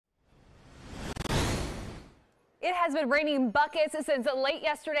It has been raining buckets since late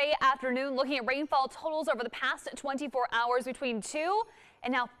yesterday afternoon. Looking at rainfall totals over the past 24 hours, between 2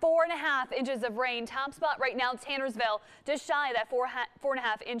 and now 4.5 inches of rain. Top spot right now, Tannersville, just shy of that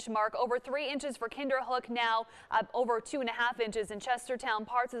 4.5 inch mark. Over 3 inches for Kinderhook now, over 2.5 inches in Chestertown.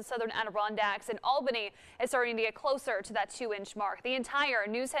 Parts of the southern Adirondacks and Albany is starting to get closer to that 2-inch mark. The entire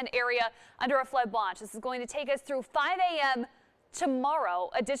News 10 area under a flood watch. This is going to take us through 5 a.m. tomorrow.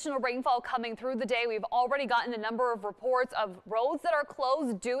 Additional rainfall coming through the day. We've already gotten a number of reports of roads that are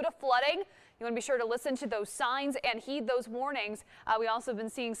closed due to flooding. You want to be sure to listen to those signs and heed those warnings. We also have been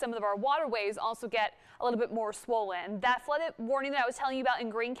seeing some of our waterways also get a little bit more swollen. That flood warning that I was telling you about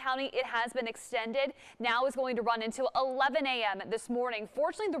in Greene County, it has been extended. Now is going to run until 11 a.m. this morning.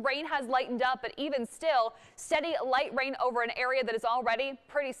 Fortunately, the rain has lightened up, but even still, steady light rain over an area that is already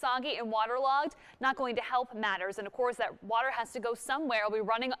pretty soggy and waterlogged, not going to help matters. And of course, that water has to go somewhere. It'll be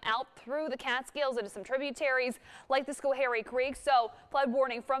running out through the Catskills into some tributaries like the Schoharie Creek. So flood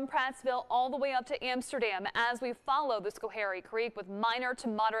warning from Prattsville all the way up to Amsterdam as we follow the Schoharie Creek, with minor to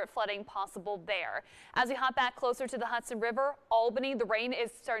moderate flooding possible there. As we hop back closer to the Hudson River, Albany, the rain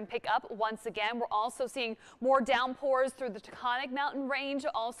is starting to pick up once again. We're also seeing more downpours through the Taconic Mountain Range.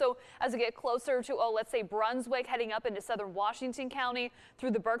 Also, as we get closer to, let's say Brunswick, heading up into southern Washington County,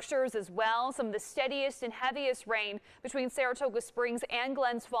 through the Berkshires as well. Some of the steadiest and heaviest rain between Saratoga Springs and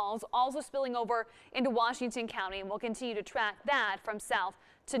Glens Falls, also spilling over into Washington County, and we'll continue to track that from south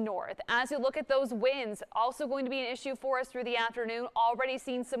to north. As we look at those winds, also going to be an issue for us through the afternoon. Already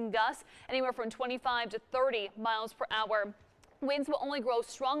seen some gusts anywhere from 25 to 30 miles per hour. Winds will only grow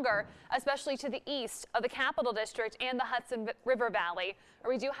stronger, especially to the east of the Capital District and the Hudson River Valley.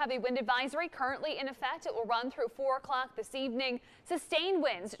 We do have a wind advisory currently in effect. It will run through 4 o'clock this evening. Sustained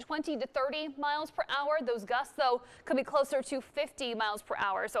winds 20 to 30 miles per hour. Those gusts, though, could be closer to 50 miles per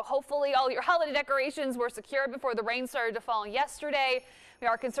hour. So hopefully all your holiday decorations were secured before the rain started to fall yesterday. We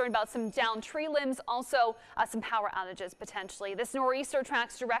are concerned about some downed tree limbs, also some power outages potentially. This nor'easter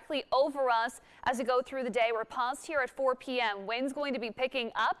tracks directly over us as we go through the day. We're paused here at 4 p.m. Winds going to be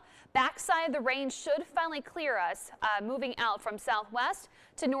picking up. Backside of the range should finally clear us, moving out from southwest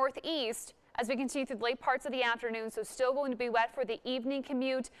to northeast as we continue through the late parts of the afternoon. So still going to be wet for the evening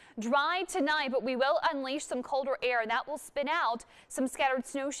commute. Dry tonight, but we will unleash some colder air, and that will spin out some scattered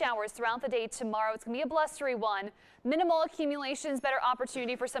snow showers throughout the day tomorrow. It's going to be a blustery one. Minimal accumulations, better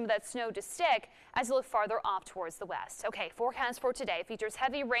opportunity for some of that snow to stick as you look farther off towards the west. Okay, forecast for today features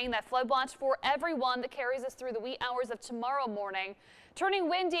heavy rain, that flood watch for everyone that carries us through the wee hours of tomorrow morning. Turning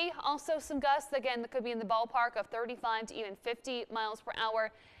windy, also some gusts, again, that could be in the ballpark of 35 to even 50 miles per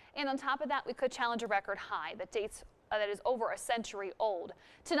hour. And on top of that, we could challenge a record high that dates that is over a century old.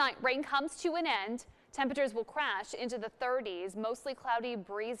 Tonight, rain comes to an end. Temperatures will crash into the 30s. Mostly cloudy,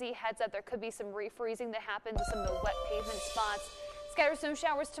 breezy. Heads up, there could be some refreezing that happens to some of the wet pavement spots. Scattered snow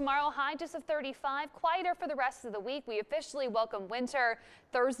showers tomorrow, high just of 35. Quieter for the rest of the week. We officially welcome winter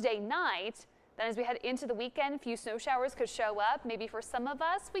Thursday night. Then as we head into the weekend, a few snow showers could show up. Maybe for some of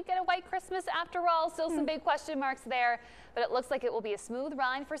us, we get a white Christmas after all. Still some big question marks there, but it looks like it will be a smooth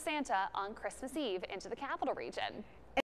ride for Santa on Christmas Eve into the capital region.